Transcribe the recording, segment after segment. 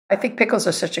I think pickles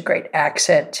are such a great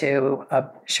accent to a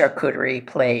charcuterie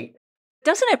plate.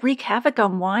 Doesn't it wreak havoc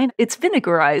on wine? It's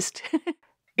vinegarized.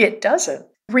 It doesn't.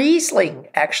 Riesling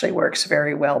actually works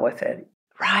very well with it.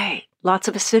 Right. Lots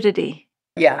of acidity.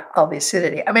 Yeah, all the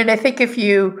acidity. I mean, I think if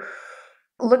you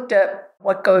looked at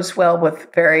what goes well with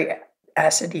very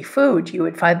acidy food, you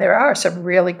would find there are some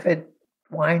really good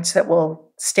wines that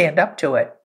will stand up to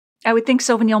it. I would think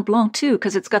Sauvignon Blanc, too,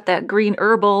 because it's got that green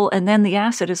herbal and then the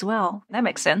acid as well. That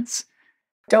makes sense.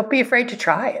 Don't be afraid to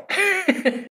try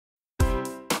it.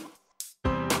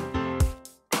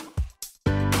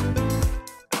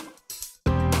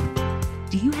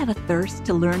 Do you have a thirst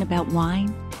to learn about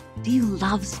wine? Do you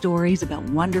love stories about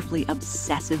wonderfully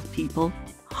obsessive people,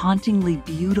 hauntingly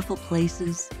beautiful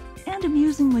places, and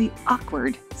amusingly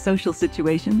awkward social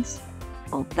situations?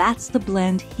 Well, that's the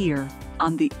blend here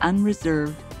on the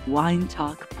Unreserved Wine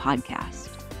Talk podcast.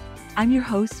 I'm your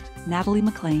host, Natalie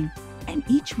McLean, and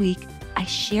each week I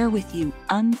share with you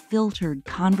unfiltered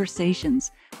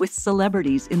conversations with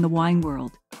celebrities in the wine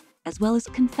world, as well as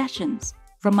confessions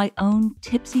from my own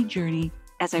tipsy journey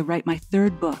as I write my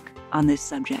third book on this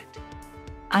subject.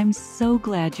 I'm so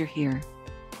glad you're here.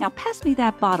 Now pass me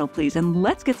that bottle, please, and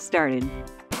let's get started.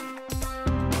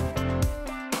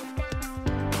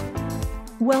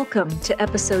 Welcome to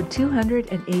episode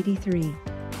 283.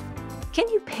 Can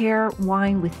you pair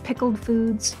wine with pickled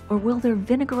foods, or will their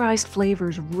vinegarized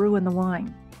flavors ruin the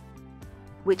wine?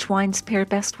 Which wines pair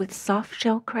best with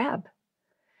soft-shell crab?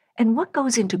 And what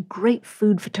goes into great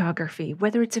food photography,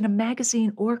 whether it's in a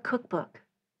magazine or cookbook?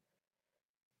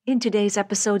 In today's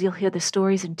episode, you'll hear the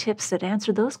stories and tips that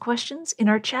answer those questions in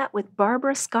our chat with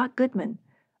Barbara Scott-Goodman,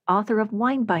 author of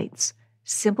Wine Bites,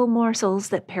 Simple Morsels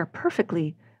that Pair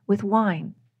Perfectly with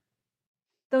Wine.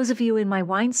 Those of you in my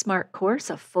Wine Smart course,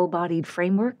 a full-bodied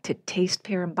framework to taste,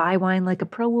 pair, and buy wine like a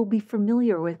pro, will be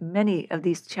familiar with many of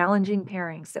these challenging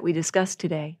pairings that we discussed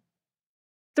today.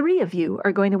 3 of you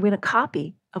are going to win a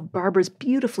copy of Barbara's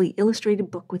beautifully illustrated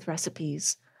book with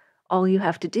recipes. All you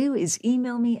have to do is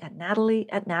email me at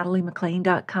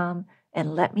natalie@nataliemclean.com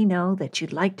and let me know that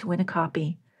you'd like to win a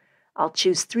copy. I'll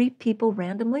choose 3 people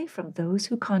randomly from those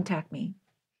who contact me.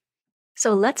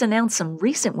 So let's announce some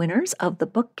recent winners of the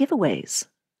book giveaways.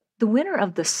 The winner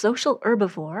of The Social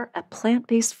Herbivore, a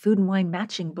plant-based food and wine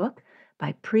matching book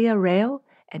by Priya Rao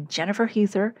and Jennifer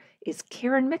Huther, is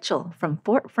Karen Mitchell from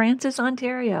Fort Frances,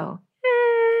 Ontario.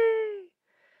 Yay!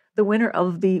 The winner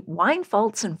of the Wine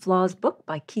Faults and Flaws book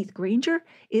by Keith Granger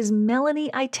is Melanie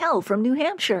Eitel from New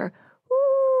Hampshire.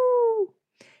 Woo!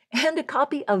 And a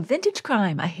copy of Vintage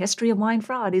Crime, A History of Wine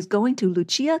Fraud is going to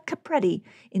Lucia Capretti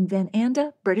in Van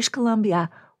Anda, British Columbia.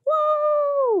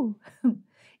 Woo!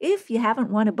 If you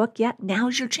haven't won a book yet,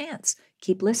 now's your chance.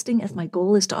 Keep listing, as my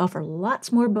goal is to offer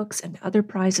lots more books and other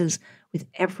prizes with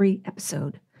every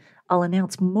episode. I'll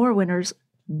announce more winners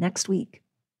next week.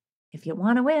 If you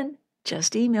want to win,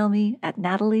 just email me at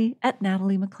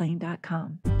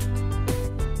natalie@nataliemclean.com.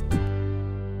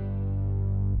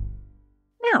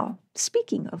 Now,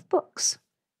 speaking of books,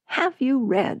 have you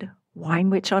read Wine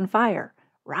Witch on Fire,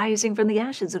 Rising from the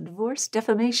Ashes of Divorce,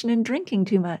 Defamation, and Drinking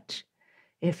Too Much?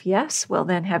 If yes, well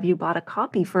then have you bought a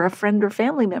copy for a friend or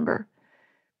family member?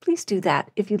 Please do that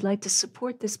if you'd like to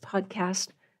support this podcast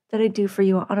that I do for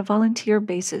you on a volunteer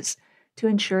basis to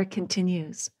ensure it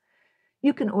continues.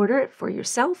 You can order it for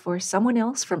yourself or someone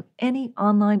else from any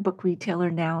online book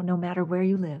retailer now, no matter where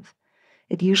you live.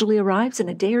 It usually arrives in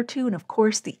a day or 2, and of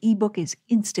course the ebook is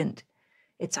instant.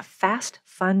 It's a fast,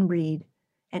 fun read,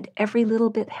 and every little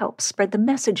bit helps spread the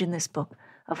message in this book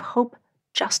of hope,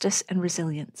 justice, and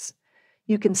resilience.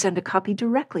 You can send a copy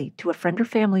directly to a friend or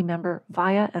family member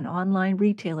via an online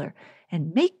retailer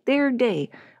and make their day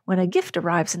when a gift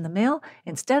arrives in the mail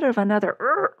instead of another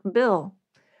bill.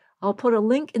 I'll put a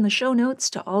link in the show notes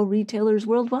to all retailers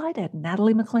worldwide at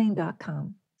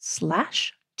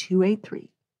nataliemclean.com/283.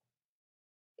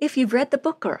 If you've read the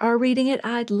book or are reading it,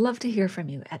 I'd love to hear from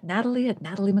you at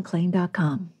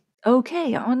natalie@nataliemclean.com.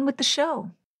 Okay, on with the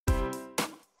show.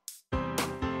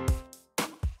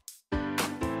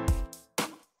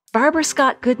 Barbara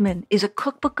Scott-Goodman is a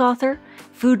cookbook author,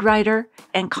 food writer,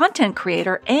 and content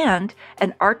creator, and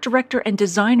an art director and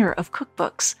designer of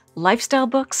cookbooks, lifestyle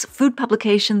books, food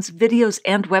publications, videos,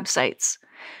 and websites.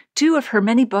 2 of her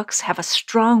many books have a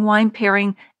strong wine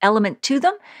pairing element to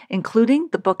them, including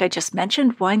the book I just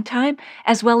mentioned, Wine Time,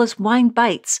 as well as Wine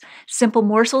Bites, Simple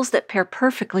Morsels that Pair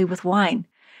Perfectly with Wine.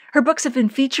 Her books have been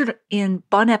featured in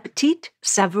Bon Appetit,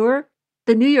 Saveur,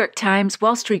 The New York Times,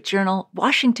 Wall Street Journal,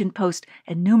 Washington Post,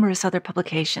 and numerous other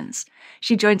publications.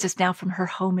 She joins us now from her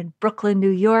home in Brooklyn,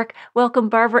 New York. Welcome,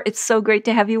 Barbara. It's so great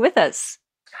to have you with us.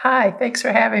 Hi, thanks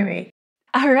for having me.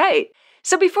 All right.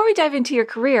 So before we dive into your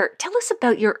career, tell us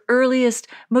about your earliest,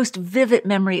 most vivid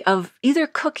memory of either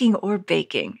cooking or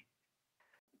baking.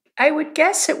 I would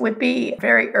guess it would be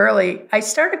very early. I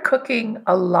started cooking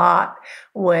a lot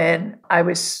when I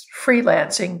was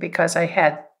freelancing because I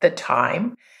had the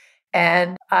time.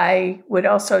 And I would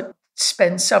also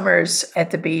spend summers at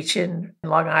the beach in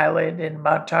Long Island in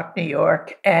Montauk, New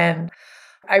York. And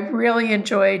I really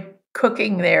enjoyed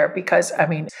cooking there because,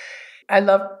 I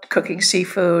loved cooking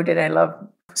seafood and I loved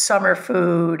summer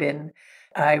food. And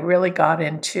I really got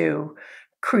into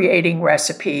creating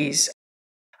recipes.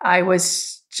 I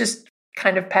was just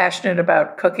kind of passionate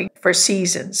about cooking for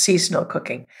seasonal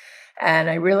cooking. And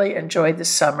I really enjoyed the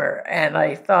summer. And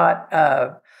I thought,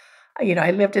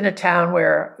 I lived in a town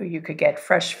where you could get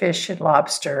fresh fish and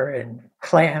lobster and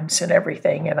clams and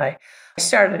everything. And I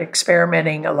started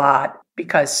experimenting a lot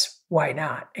because why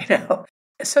not,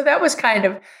 So that was kind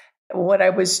of what I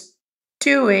was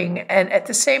doing. And at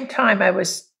the same time, I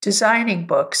was designing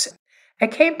books. I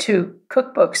came to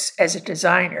cookbooks as a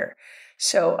designer.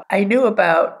 So I knew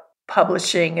about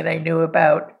publishing and I knew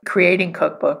about creating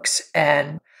cookbooks.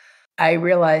 And I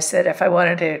realized that if I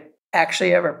wanted to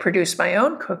actually ever produce my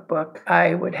own cookbook,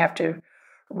 I would have to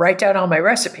write down all my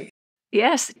recipes.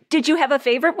 Yes. Did you have a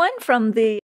favorite one from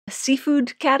the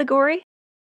seafood category?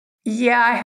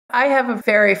 Yeah, I have a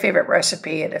very favorite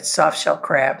recipe, and it's soft shell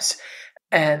crabs.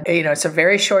 And, it's a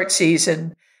very short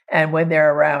season. And when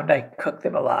they're around, I cook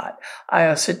them a lot. I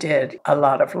also did a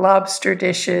lot of lobster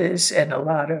dishes and a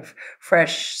lot of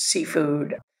fresh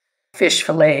seafood, fish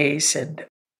fillets. And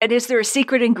is there a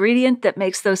secret ingredient that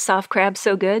makes those soft crabs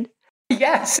so good?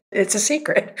 yes, it's a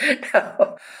secret.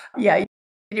 No. Yeah,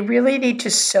 you really need to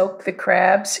soak the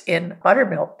crabs in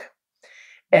buttermilk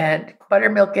and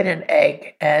buttermilk in an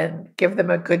egg and give them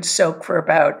a good soak for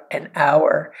about an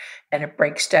hour. And it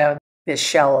breaks down the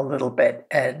shell a little bit.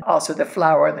 And also the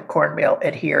flour and the cornmeal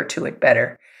adhere to it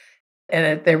better.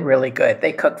 And they're really good.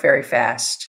 They cook very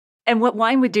fast. And what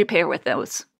wine would you pair with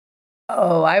those?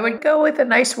 Oh, I would go with a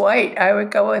nice white. I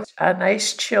would go with a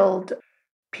nice chilled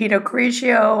Pinot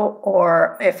Grigio,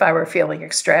 or if I were feeling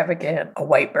extravagant, a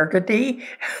white Burgundy,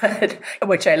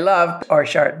 which I love, or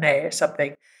Chardonnay or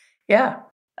something. Yeah.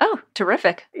 Oh,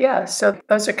 terrific. Yeah. So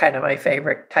those are kind of my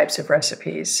favorite types of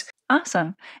recipes.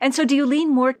 Awesome. And so do you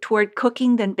lean more toward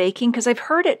cooking than baking? Because I've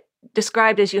heard it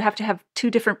described as you have to have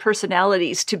two different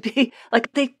personalities to be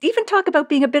like, they even talk about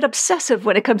being a bit obsessive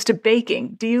when it comes to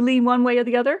baking. Do you lean one way or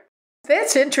the other?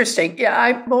 That's interesting. Yeah,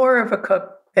 I'm more of a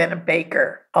cook than a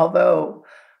baker, although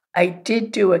I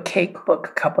did do a cake book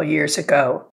a couple years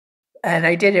ago, and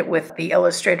I did it with the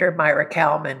illustrator Myra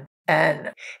Kalman.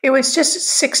 And it was just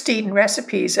 16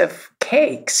 recipes of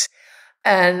cakes.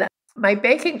 And my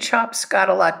baking chops got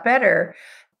a lot better,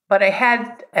 but I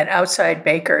had an outside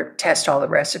baker test all the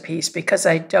recipes because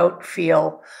I don't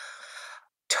feel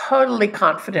totally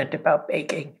confident about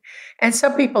baking. And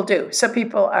some people do. Some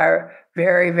people are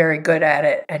very, very good at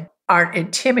it and aren't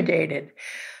intimidated.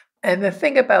 And the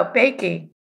thing about baking,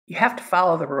 you have to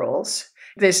follow the rules.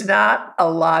 There's not a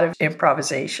lot of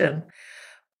improvisation.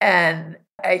 And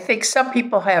I think some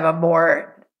people have a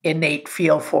more innate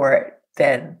feel for it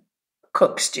than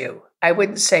cooks do. I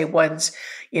wouldn't say one's,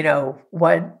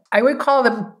 I would call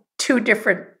them two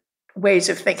different ways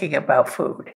of thinking about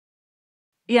food.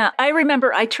 Yeah, I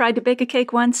remember I tried to bake a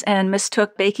cake once and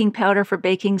mistook baking powder for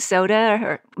baking soda,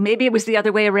 or maybe it was the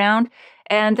other way around.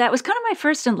 And that was kind of my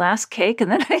first and last cake.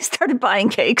 And then I started buying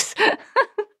cakes.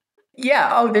 Yeah.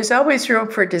 Oh, there's always room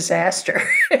for disaster.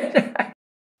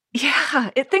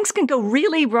 Yeah, things can go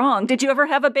really wrong. Did you ever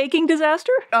have a baking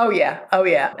disaster? Oh, yeah. Oh,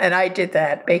 yeah. And I did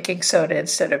that, baking soda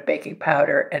instead of baking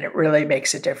powder, and it really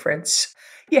makes a difference.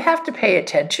 You have to pay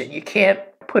attention. You can't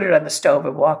put it on the stove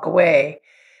and walk away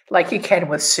like you can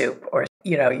with soup, or,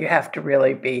 you have to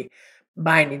really be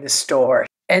minding the store.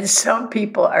 And some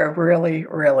people are really,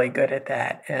 really good at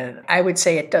that. And I would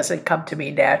say it doesn't come to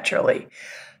me naturally.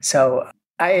 So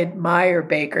I admire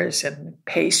bakers and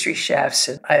pastry chefs,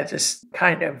 and I just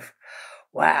kind of,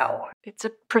 wow. It's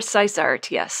a precise art,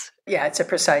 yes. Yeah, it's a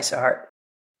precise art.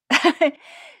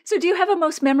 So do you have a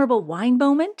most memorable wine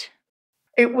moment?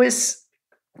 It was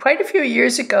quite a few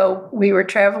years ago. We were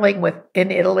traveling in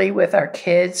Italy with our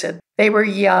kids, and they were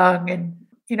young, and,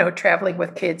 traveling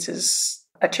with kids is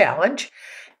a challenge.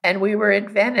 And we were in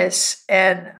Venice,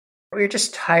 and we were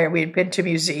just tired. We had been to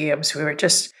museums. We were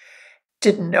just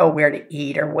didn't know where to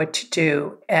eat or what to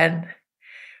do. And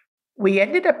we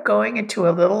ended up going into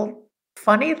a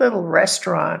funny little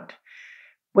restaurant,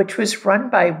 which was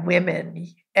run by women.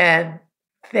 And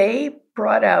they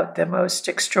brought out the most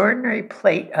extraordinary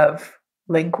plate of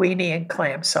linguine and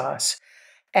clam sauce.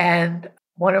 And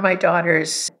one of my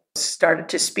daughters started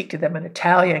to speak to them in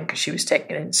Italian because she was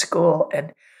taking it in school,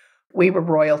 and we were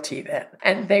royalty then.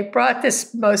 And they brought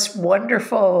this most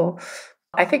wonderful,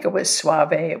 I think it was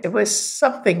Suave. It was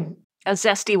something. A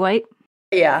zesty white?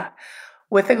 Yeah,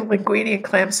 with a linguine and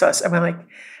clam sauce. I'm like,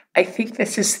 I think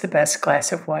this is the best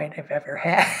glass of wine I've ever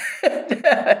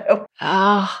had.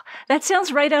 Oh, that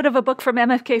sounds right out of a book from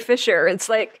MFK Fisher. It's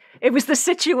like, it was the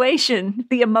situation,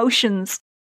 the emotions.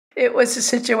 It was a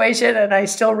situation, and I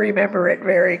still remember it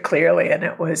very clearly, and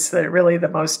it was really the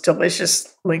most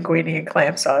delicious linguine and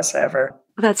clam sauce ever.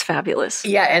 That's fabulous.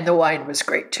 Yeah, and the wine was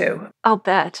great, too. I'll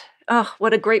bet. Oh,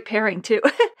 what a great pairing, too.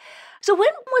 So when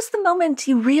was the moment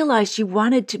you realized you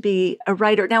wanted to be a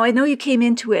writer? Now, I know you came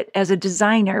into it as a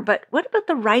designer, but what about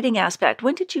the writing aspect?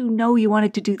 When did you know you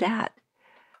wanted to do that?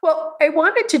 Well, I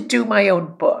wanted to do my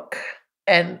own book,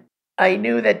 and I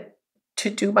knew that to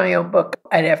do my own book,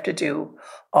 I'd have to do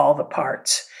all the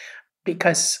parts,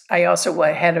 because I also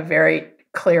had a very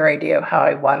clear idea of how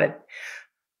I wanted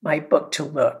my book to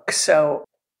look. So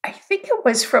I think it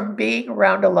was from being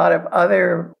around a lot of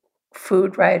other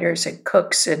food writers and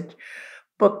cooks and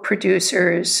book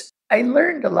producers. I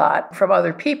learned a lot from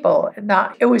other people.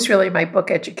 It was really my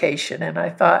book education. And I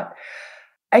thought,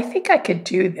 I think I could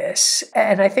do this.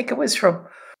 And I think it was from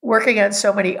working on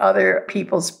so many other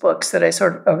people's books that I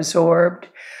sort of absorbed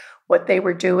what they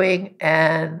were doing.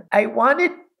 And I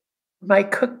wanted my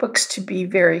cookbooks to be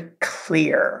very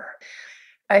clear.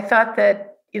 I thought that,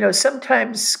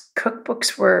 sometimes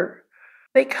cookbooks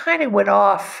they kind of went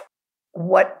off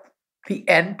what the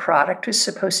end product was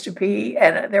supposed to be.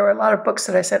 And there were a lot of books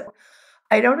that I said,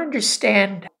 I don't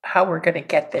understand how we're going to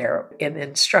get there in the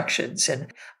instructions.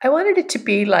 And I wanted it to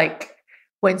be like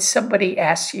when somebody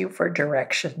asks you for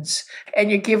directions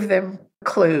and you give them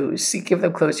clues. You go,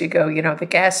 the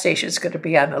gas station is going to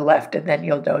be on the left, and then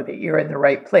you'll know that you're in the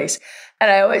right place.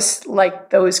 And I always liked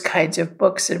those kinds of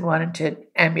books and wanted to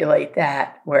emulate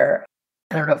that, where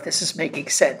I don't know if this is making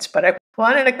sense, but I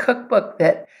wanted a cookbook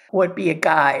that would be a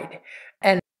guide.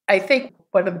 And I think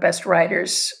one of the best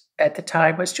writers at the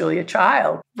time was Julia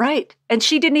Child. Right. And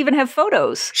she didn't even have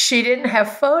photos. She didn't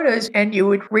have photos. And you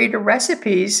would read her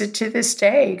recipes, and to this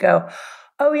day go,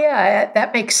 oh yeah,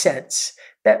 that makes sense.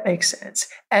 That makes sense.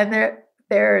 And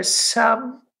there's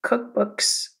some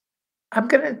cookbooks, I'm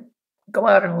going to go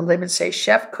out on a limb and say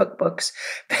chef cookbooks,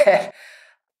 that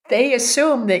they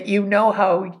assume that you know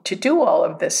how to do all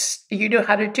of this. You know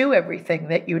how to do everything,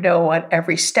 that you know what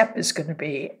every step is going to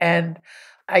be. And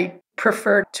I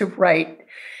prefer to write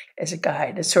as a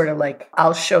guide. It's sort of like,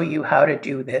 I'll show you how to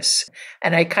do this.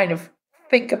 And I kind of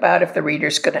think about if the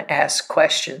reader's going to ask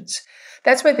questions.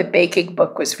 That's why the baking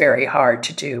book was very hard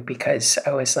to do, because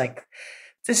I was like,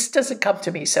 this doesn't come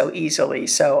to me so easily.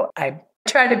 So I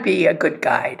try to be a good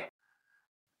guide.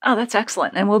 Oh, that's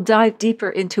excellent. And we'll dive deeper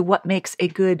into what makes a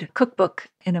good cookbook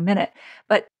in a minute.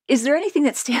 But is there anything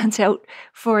that stands out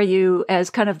for you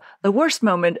as kind of the worst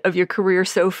moment of your career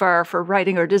so far for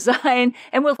writing or design?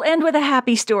 And we'll end with a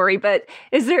happy story, but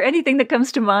is there anything that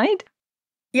comes to mind?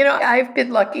 I've been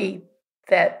lucky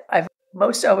that I've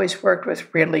most always worked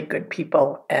with really good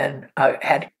people, and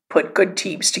had put good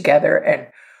teams together and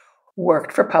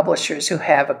worked for publishers who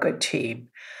have a good team.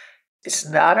 It's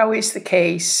not always the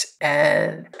case.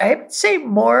 And I would say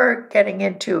more getting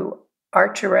into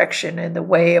art direction and the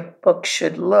way a book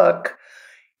should look,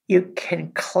 you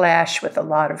can clash with a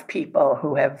lot of people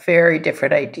who have very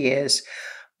different ideas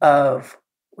of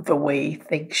the way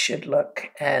things should look.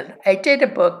 And I did a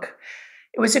book.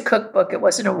 It was a cookbook. It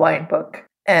wasn't a wine book.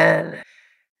 And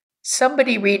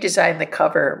somebody redesigned the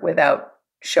cover without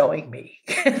showing me.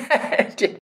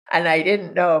 And I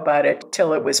didn't know about it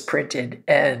till it was printed.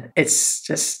 And it's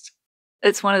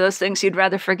one of those things you'd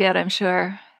rather forget, I'm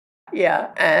sure.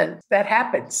 Yeah. And that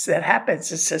happens.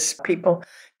 It's just people,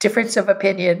 difference of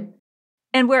opinion.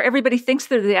 And where everybody thinks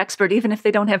they're the expert, even if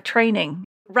they don't have training.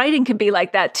 Writing can be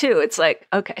like that too. It's like,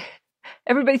 okay,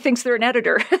 everybody thinks they're an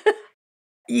editor.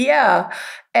 Yeah.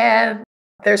 And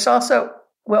there's also,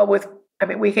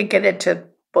 we can get into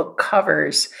book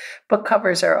covers. Book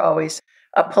covers are always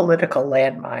a political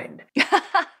landmine.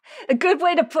 A good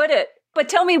way to put it. But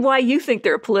tell me why you think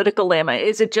they're a political landmine.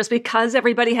 Is it just because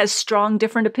everybody has strong,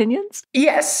 different opinions?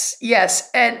 Yes.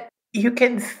 And you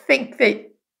can think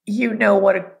that you know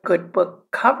what a good book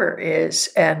cover is,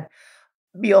 and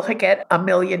you'll get a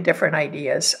million different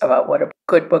ideas about what a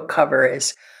good book cover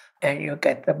is. And you'll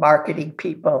get the marketing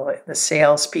people and the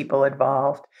sales people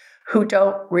involved who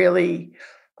don't really,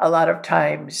 a lot of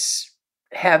times,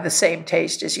 have the same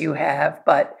taste as you have,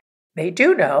 but they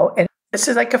do know. And this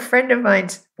is like a friend of mine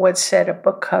once said, a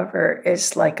book cover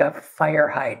is like a fire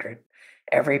hydrant.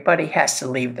 everybody has to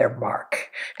leave their mark.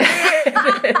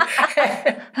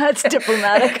 That's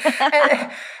diplomatic.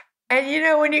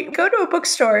 And when you go to a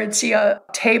bookstore and see a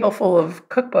table full of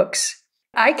cookbooks,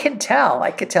 I could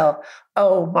tell,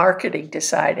 oh, marketing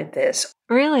decided this.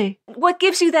 Really? What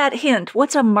gives you that hint?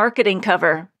 What's a marketing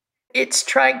cover? It's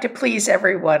trying to please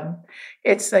everyone.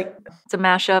 It's like... It's a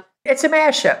mashup? It's a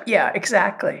mashup. Yeah,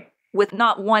 exactly. With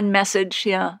not one message.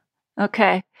 Yeah.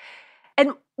 Okay.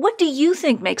 And what do you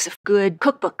think makes a good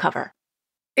cookbook cover?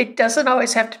 It doesn't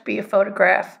always have to be a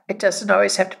photograph. It doesn't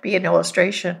always have to be an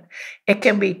illustration. It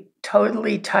can be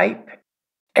totally type.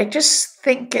 I just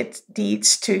think it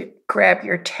needs to grab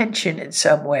your attention in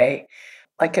some way.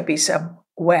 Like it could be some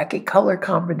wacky color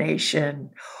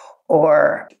combination,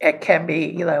 or it can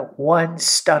be, one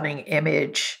stunning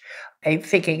image. I'm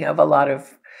thinking of a lot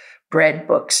of bread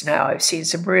books now. I've seen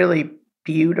some really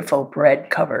beautiful bread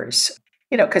covers,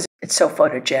 because it's so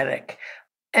photogenic.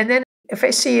 And then if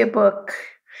I see a book,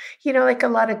 like a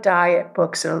lot of diet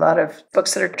books and a lot of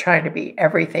books that are trying to be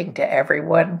everything to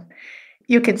everyone,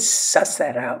 you can suss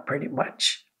that out pretty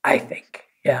much, I think.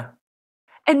 Yeah.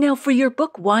 And now for your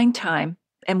book, Wine Time,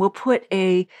 and we'll put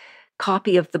a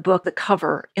copy of the book, the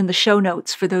cover, in the show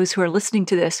notes for those who are listening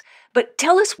to this. But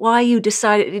tell us why you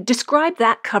describe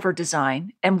that cover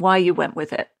design and why you went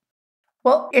with it.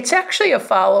 Well, it's actually a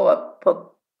follow-up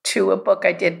book to a book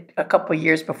I did a couple of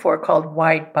years before called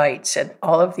Wine Bites. And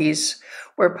all of these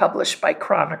were published by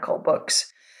Chronicle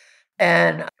Books.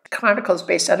 And Chronicle is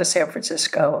based out of San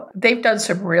Francisco. They've done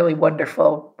some really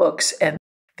wonderful books, and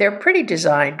they're pretty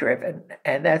design-driven.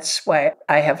 And that's why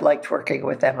I have liked working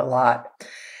with them a lot.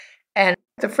 And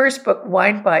the first book,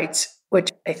 Wine Bites, which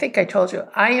I think I told you,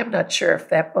 I am not sure if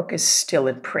that book is still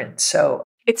in print. So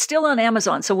it's still on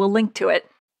Amazon, so we'll link to it.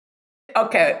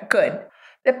 Okay, good.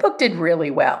 That book did really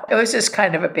well. It was just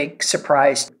kind of a big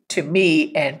surprise to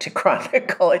me and to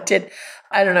Chronicle. It did,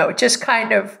 I don't know,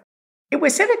 it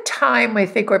was at a time, I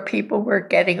think, where people were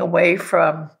getting away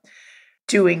from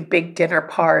doing big dinner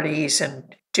parties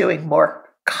and doing more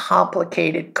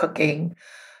complicated cooking.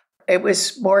 It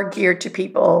was more geared to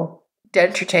people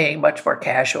entertaining much more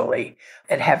casually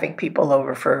and having people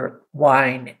over for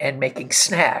wine and making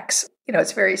snacks.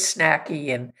 It's very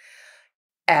snacky and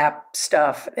app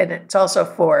stuff. And it's also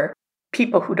for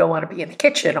people who don't want to be in the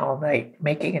kitchen all night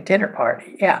making a dinner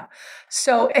party. Yeah.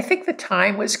 So I think the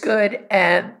time was good.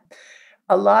 And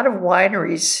a lot of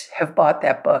wineries have bought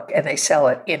that book and they sell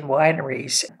it in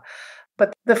wineries.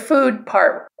 But the food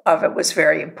part of it was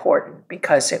very important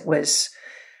because it was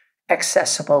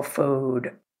accessible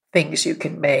food, things you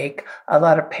can make, a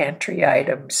lot of pantry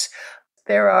items.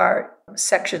 There are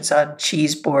sections on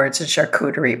cheese boards and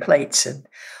charcuterie plates and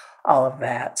all of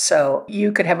that. So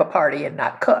you could have a party and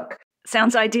not cook.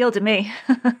 Sounds ideal to me.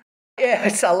 Yeah,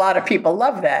 it's a lot of people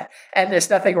love that. And there's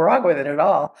nothing wrong with it at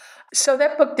all. So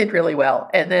that book did really well.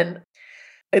 And then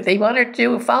they wanted to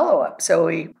do a follow-up. So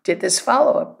we did this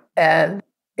follow-up. And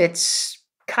it's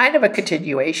kind of a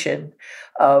continuation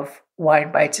of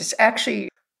Wine Bites. It's actually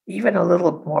even a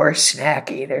little more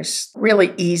snacky. There's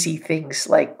really easy things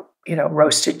like,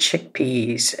 roasted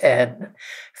chickpeas and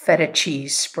feta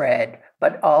cheese spread,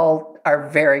 but all are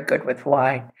very good with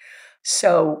wine.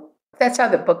 So that's how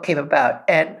the book came about.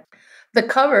 And the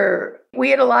cover,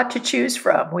 we had a lot to choose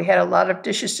from. We had a lot of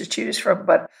dishes to choose from,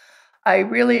 but I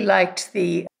really liked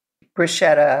the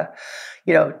bruschetta,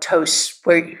 toast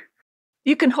where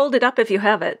you can hold it up if you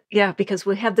have it. Yeah, because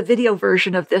we have the video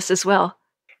version of this as well.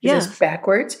 Yeah. Is this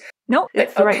backwards? No,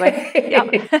 it's the right way.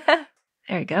 Yeah.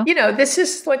 There you go. This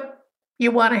is what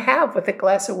you want to have with a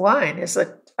glass of wine is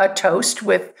a toast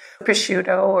with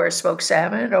prosciutto or smoked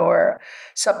salmon or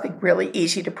something really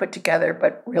easy to put together,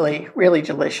 but really, really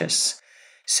delicious.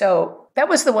 So that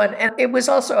was the one. And it was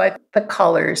also the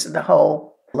colors and the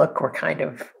whole look were kind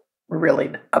of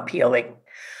really appealing.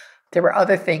 There were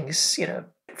other things,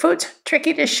 food's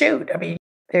tricky to shoot. I mean,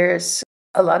 there's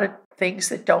a lot of things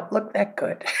that don't look that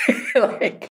good.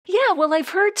 Yeah, well, I've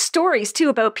heard stories too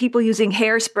about people using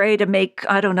hairspray to make,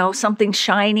 I don't know, something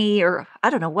shiny or I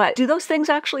don't know what. Do those things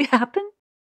actually happen?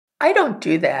 I don't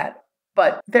do that,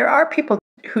 but there are people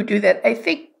who do that. I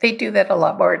think they do that a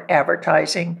lot more in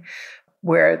advertising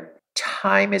where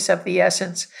time is of the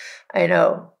essence. I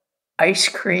know ice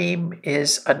cream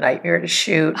is a nightmare to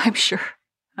shoot. I'm sure,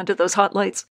 under those hot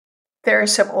lights. There are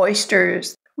some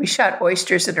oysters. We shot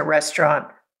oysters in a restaurant.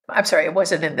 I'm sorry, it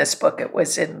wasn't in this book. It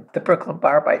was in the Brooklyn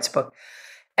Bar Bites book.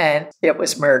 And it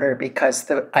was murder because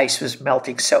the ice was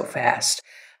melting so fast.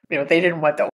 They didn't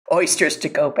want the oysters to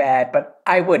go bad, but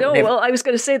I wouldn't No, have. well, I was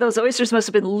going to say those oysters must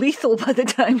have been lethal by the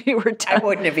time you were I done.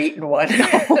 wouldn't have eaten one.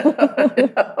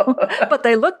 But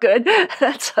they look good.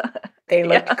 They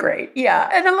looked great. Yeah.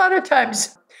 And a lot of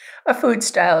times a food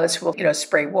stylist will,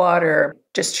 spray water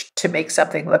just to make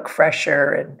something look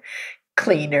fresher and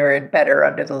cleaner and better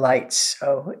under the lights.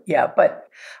 So, yeah. But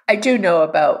I do know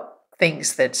about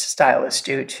things that stylists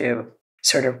do to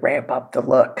sort of ramp up the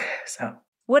look. So,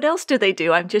 what else do they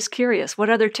do? I'm just curious. What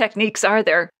other techniques are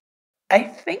there? I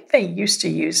think they used to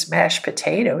use mashed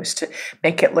potatoes to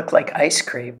make it look like ice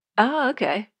cream. Oh,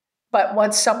 okay. But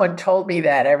once someone told me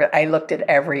that, I looked at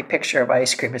every picture of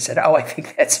ice cream and said, "Oh, I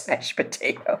think that's mashed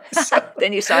potatoes." So,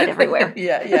 then you saw it everywhere.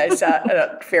 yeah, I saw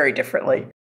it very differently.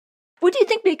 What do you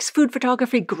think makes food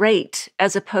photography great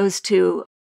as opposed to,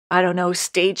 I don't know,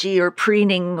 stagey or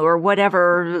preening or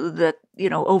whatever that,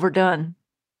 overdone?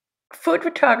 Food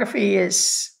photography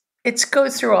it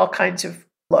goes through all kinds of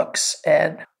looks,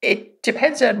 and it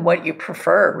depends on what you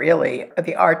prefer, really.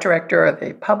 The art director or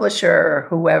the publisher or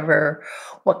whoever,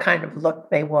 what kind of look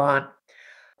they want.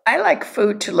 I like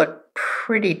food to look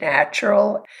pretty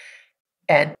natural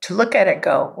and to look at it and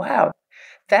go, wow,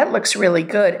 that looks really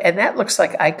good. And that looks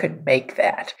like I could make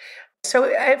that.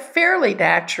 So fairly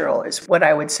natural is what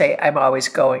I would say I'm always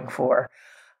going for.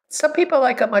 Some people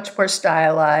like a much more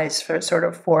stylized, sort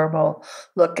of formal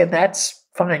look, and that's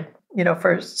fine,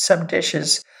 for some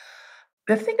dishes.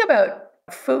 The thing about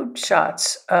food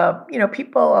shots,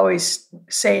 people always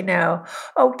say now,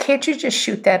 oh, can't you just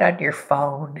shoot that on your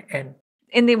phone? And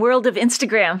in the world of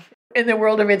Instagram. In the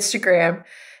world of Instagram,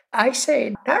 I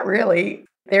say not really.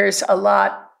 There's a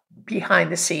lot behind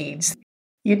the scenes.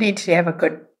 You need to have a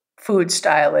good food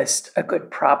stylist, a good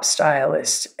prop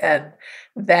stylist, and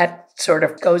that sort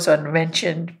of goes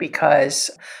unmentioned because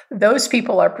those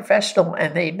people are professional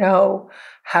and they know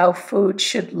how food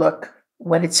should look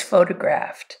when it's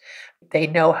photographed. They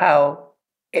know how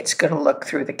it's going to look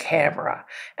through the camera,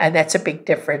 and that's a big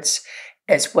difference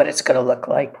as what it's going to look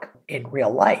like in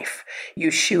real life.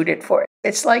 You shoot it for,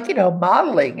 it's like,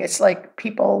 modeling. It's like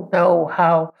people know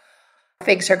how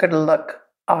things are going to look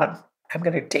on, I'm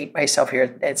going to date myself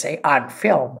here and say on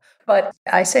film, but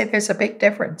I say there's a big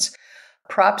difference.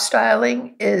 Prop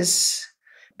styling is,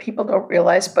 people don't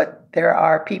realize, but there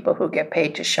are people who get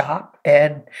paid to shop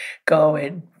and go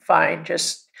and find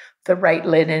just the right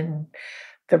linen,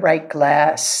 the right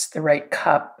glass, the right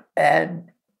cup. And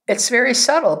it's very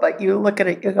subtle, but you look at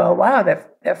it, you go, wow,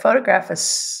 that photograph is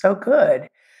so good.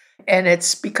 And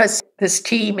it's because this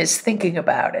team is thinking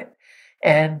about it.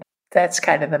 And that's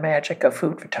kind of the magic of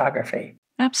food photography.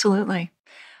 Absolutely.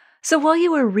 So while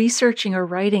you were researching or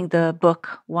writing the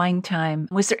book, Wine Time,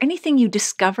 was there anything you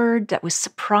discovered that was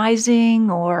surprising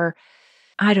or,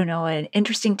 I don't know, an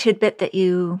interesting tidbit that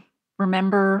you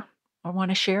remember or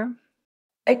want to share?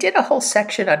 I did a whole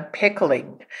section on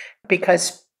pickling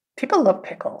because people love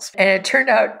pickles. And it turned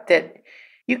out that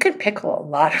you can pickle a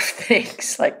lot of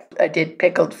things. Like I did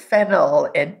pickled fennel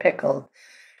and pickled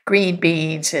green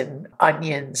beans and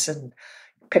onions and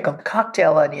pickled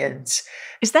cocktail onions.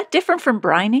 Is that different from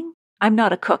brining? I'm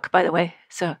not a cook, by the way,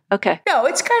 so okay. No,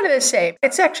 it's kind of the same.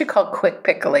 It's actually called quick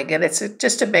pickling, and it's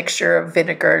just a mixture of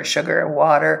vinegar, sugar, and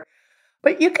water.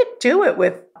 But you can do it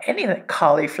with anything,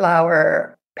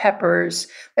 cauliflower, peppers.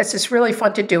 That's just really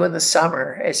fun to do in the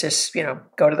summer. It's just,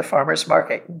 go to the farmer's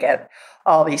market and get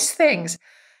all these things.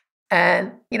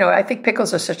 And, I think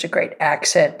pickles are such a great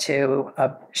accent to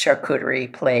a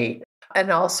charcuterie plate.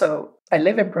 And also, I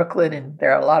live in Brooklyn and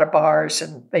there are a lot of bars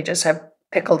and they just have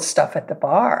pickled stuff at the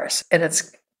bars. And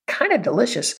it's kind of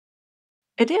delicious.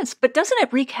 It is, but doesn't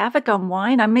it wreak havoc on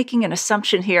wine? I'm making an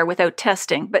assumption here without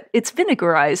testing, but it's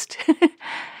vinegarized.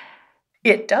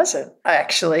 It doesn't,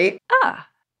 actually. Ah,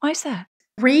 why is that?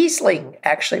 Riesling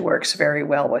actually works very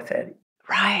well with it.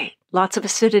 Right. Lots of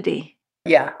acidity.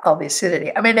 Yeah, all the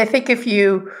acidity. I mean, I think if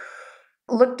you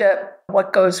looked at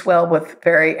what goes well with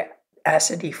very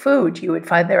acidy food, you would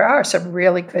find there are some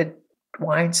really good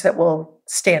wines that will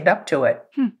stand up to it.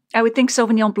 I would think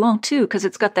Sauvignon Blanc too, because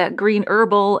it's got that green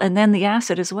herbal and then the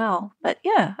acid as well. But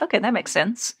yeah, okay, that makes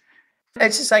sense.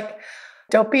 It's just like,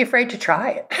 don't be afraid to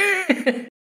try it.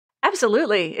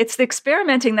 Absolutely. It's the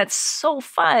experimenting that's so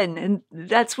fun, and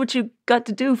that's what you got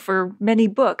to do for many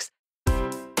books.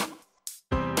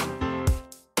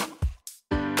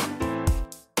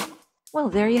 Well,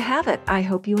 there you have it. I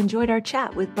hope you enjoyed our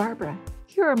chat with Barbara.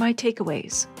 Here are my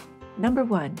takeaways. Number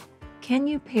 1, can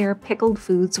you pair pickled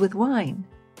foods with wine?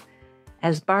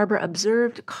 As Barbara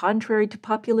observed, contrary to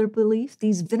popular belief,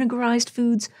 these vinegarized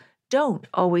foods don't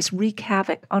always wreak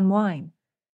havoc on wine.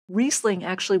 Riesling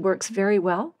actually works very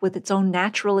well with its own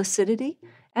natural acidity,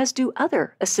 as do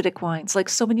other acidic wines like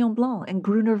Sauvignon Blanc and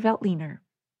Gruner Veltliner.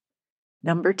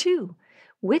 Number 2,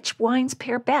 which wines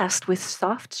pair best with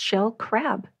soft shell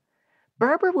crab?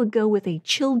 Barbara would go with a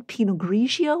chilled Pinot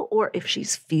Grigio, or if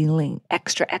she's feeling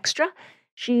extra,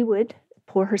 she would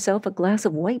pour herself a glass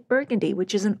of white Burgundy,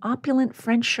 which is an opulent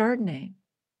French Chardonnay.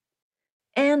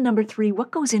 And number 3,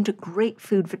 what goes into great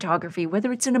food photography,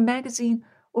 whether it's in a magazine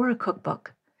or a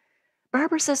cookbook?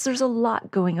 Barbara says there's a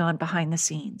lot going on behind the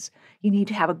scenes. You need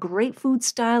to have a great food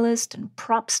stylist and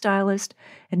prop stylist,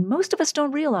 and most of us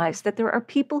don't realize that there are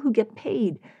people who get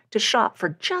paid to shop for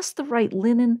just the right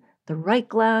linen, the right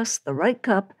glass, the right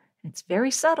cup, and it's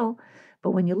very subtle,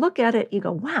 but when you look at it, you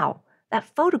go, wow,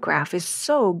 that photograph is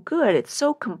so good, it's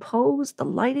so composed, the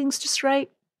lighting's just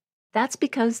right. That's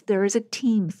because there is a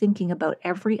team thinking about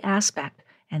every aspect,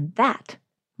 and that,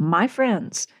 my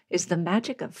friends, is the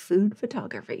magic of food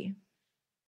photography.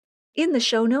 In the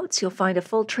show notes, you'll find a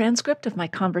full transcript of my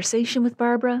conversation with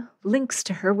Barbara, links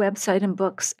to her website and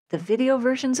books, the video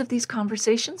versions of these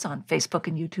conversations on Facebook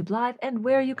and YouTube Live, and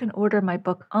where you can order my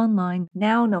book online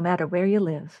now, no matter where you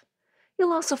live.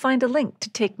 You'll also find a link to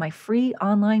take my free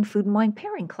online food and wine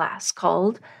pairing class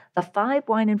called The 5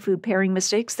 Wine and Food Pairing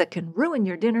Mistakes That Can Ruin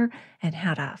Your Dinner and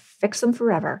How to Fix Them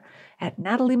Forever at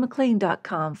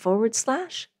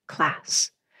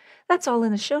nataliemaclean.com/class. That's all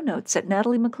in the show notes at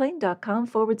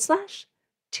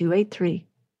nataliemaclean.com/283.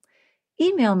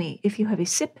 Email me if you have a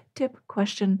sip tip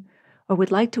question or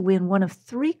would like to win one of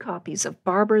 3 copies of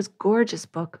Barbara's gorgeous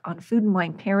book on food and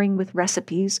wine pairing with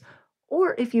recipes,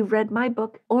 or if you've read my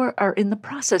book or are in the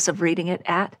process of reading it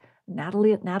at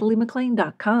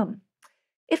natalie@nataliemaclean.com.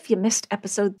 If you missed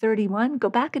episode 31, go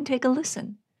back and take a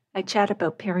listen. I chat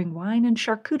about pairing wine and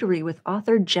charcuterie with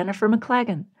author Jennifer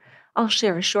McLagan. I'll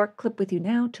share a short clip with you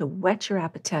now to whet your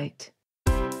appetite.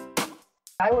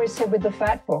 I always say with the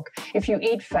fat book, if you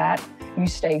eat fat, you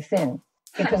stay thin.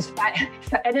 Because fat,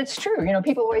 and it's true,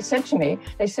 people always said to me,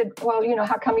 they said, well,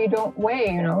 how come you don't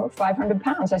weigh, 500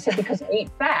 pounds? I said, because I eat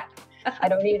fat. I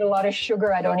don't eat a lot of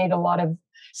sugar. I don't eat a lot of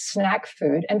snack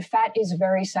food. And fat is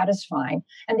very satisfying.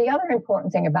 And the other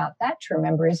important thing about that to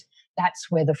remember is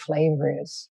that's where the flavor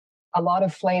is. A lot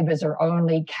of flavors are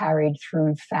only carried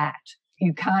through fat.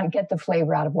 You can't get the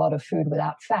flavor out of a lot of food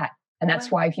without fat. And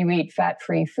that's why if you eat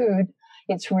fat-free food,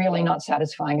 it's really not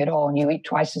satisfying at all. And you eat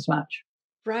twice as much.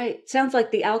 Right. Sounds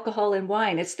like the alcohol in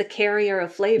wine. It's the carrier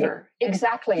of flavor. Yeah,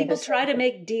 exactly. People try to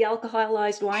make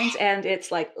de-alcoholized wines and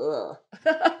it's like, ugh.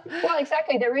 Well,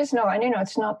 exactly. There is no, and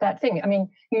it's not that thing. I mean,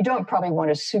 you don't probably want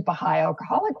a super high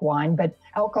alcoholic wine, but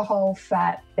alcohol,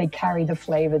 fat, they carry the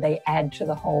flavor. They add to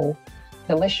the whole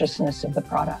deliciousness of the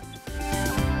product.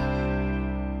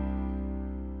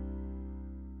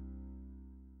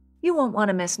 You won't want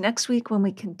to miss next week when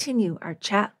we continue our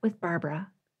chat with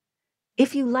Barbara.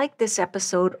 If you liked this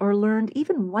episode or learned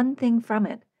even one thing from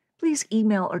it, please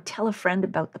email or tell a friend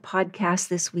about the podcast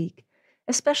this week,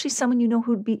 especially someone you know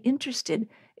who'd be interested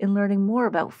in learning more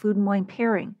about food and wine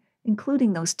pairing,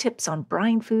 including those tips on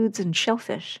brine foods and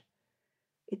shellfish.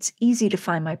 It's easy to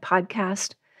find my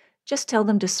podcast. Just tell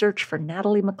them to search for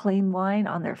Natalie MacLean Wine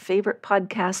on their favorite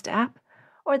podcast app,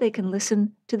 or they can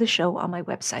listen to the show on my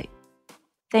website.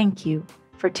 Thank you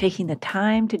for taking the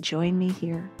time to join me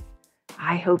here.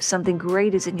 I hope something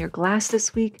great is in your glass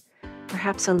this week,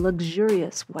 perhaps a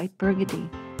luxurious white Burgundy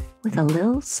with a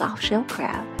little soft-shell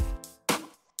crab.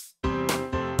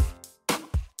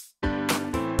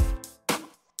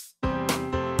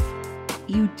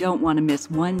 You don't want to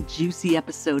miss one juicy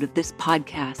episode of this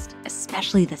podcast,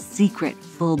 especially the secret,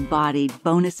 full-bodied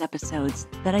bonus episodes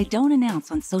that I don't announce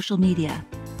on social media.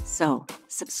 So,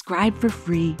 subscribe for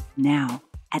free now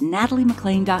at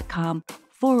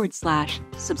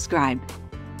nataliemaclean.com/subscribe.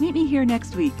 Meet me here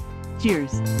next week.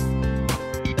 Cheers.